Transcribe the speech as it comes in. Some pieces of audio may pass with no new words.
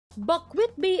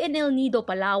Buckwheat Bay in El Nido,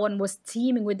 Palawan was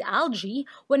teeming with algae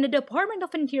when the Department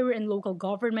of Interior and Local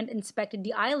Government inspected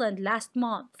the island last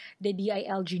month. The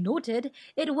DILG noted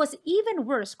it was even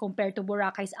worse compared to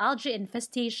Boracay's algae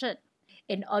infestation.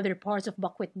 In other parts of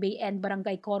Buckwheat Bay and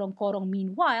Barangay Korong-Korong,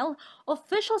 meanwhile,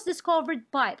 officials discovered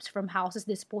pipes from houses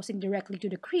disposing directly to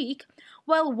the creek,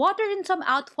 while water in some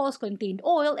outfalls contained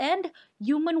oil and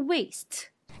human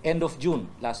waste. End of June,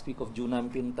 last week of June namin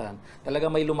pinuntahan, talaga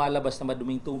may lumalabas na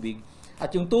maduming tubig.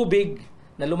 At yung tubig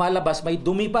na lumalabas may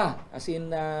dumi pa, as in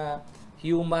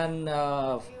human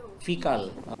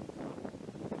fecal.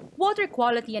 Water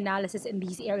quality analysis in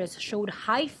these areas showed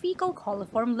high fecal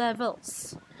coliform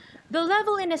levels. The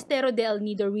level in Estero de El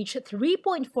Nido reached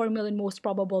 3.4 million most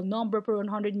probable number per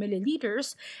 100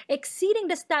 milliliters,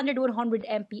 exceeding the standard 100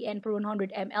 mpn per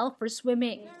 100 ml for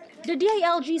swimming. The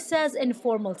DILG says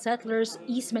informal settlers,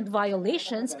 easement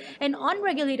violations, and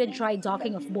unregulated dry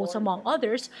docking of boats, among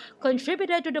others,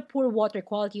 contributed to the poor water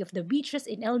quality of the beaches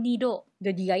in El Nido.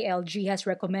 The DILG has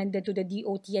recommended to the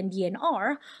DOT and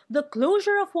DNR the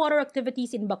closure of water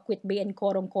activities in Buckwheat Bay and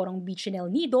Korong-Korong Beach in El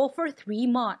Nido for 3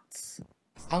 months.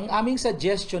 Ang aming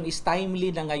suggestion is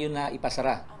timely na ngayon na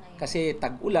ipasara. Kasi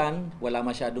tag-ulan, wala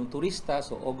masyadong turista.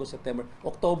 So August, September,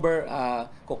 October,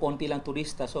 kokonti lang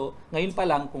turista. So ngayon pa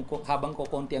lang, habang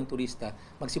kokonti ang turista,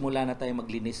 magsimula na tayo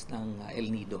maglinis ng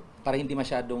El Nido para hindi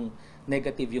masyadong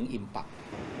negative yung impact.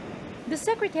 The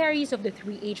secretaries of the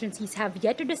 3 agencies have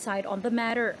yet to decide on the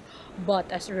matter.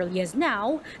 But as early as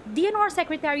now, DNR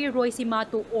Secretary Roy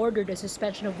Simato ordered the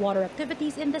suspension of water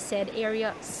activities in the said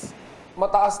areas.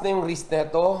 Mataas na yung risk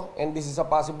nito, and this is a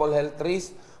possible health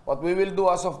risk. What we will do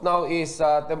as of now is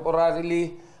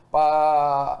temporarily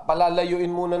palalayuin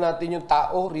muna natin yung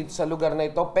tao rito sa lugar na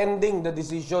ito pending the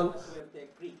decision.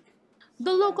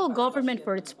 The local government,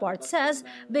 for its part, says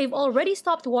they've already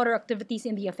stopped water activities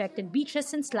in the affected beaches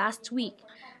since last week.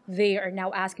 They are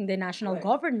now asking the national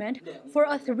government for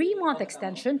a 3-month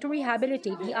extension to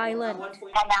rehabilitate the island.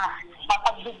 Sana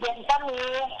mapagbigyan kami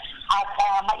at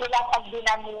mailatag din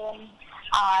namin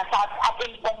sa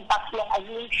ating pong tatlong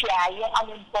ahinsya yung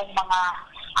anong pong mga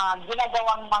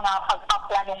ginagawang mga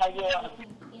pagpaplano ngayon.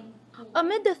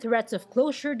 Amid the threats of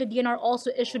closure, the DNR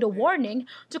also issued a warning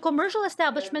to commercial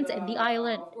establishments in the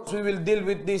island. We will deal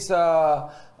with these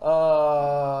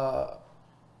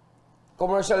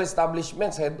commercial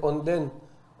establishments head-on din.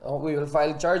 We will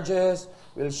file charges,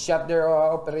 we'll shut their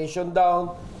operation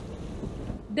down.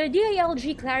 The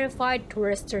DILG clarified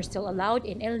tourists are still allowed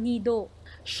in El Nido.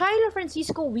 Shaila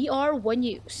Francisco, we are One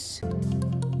News.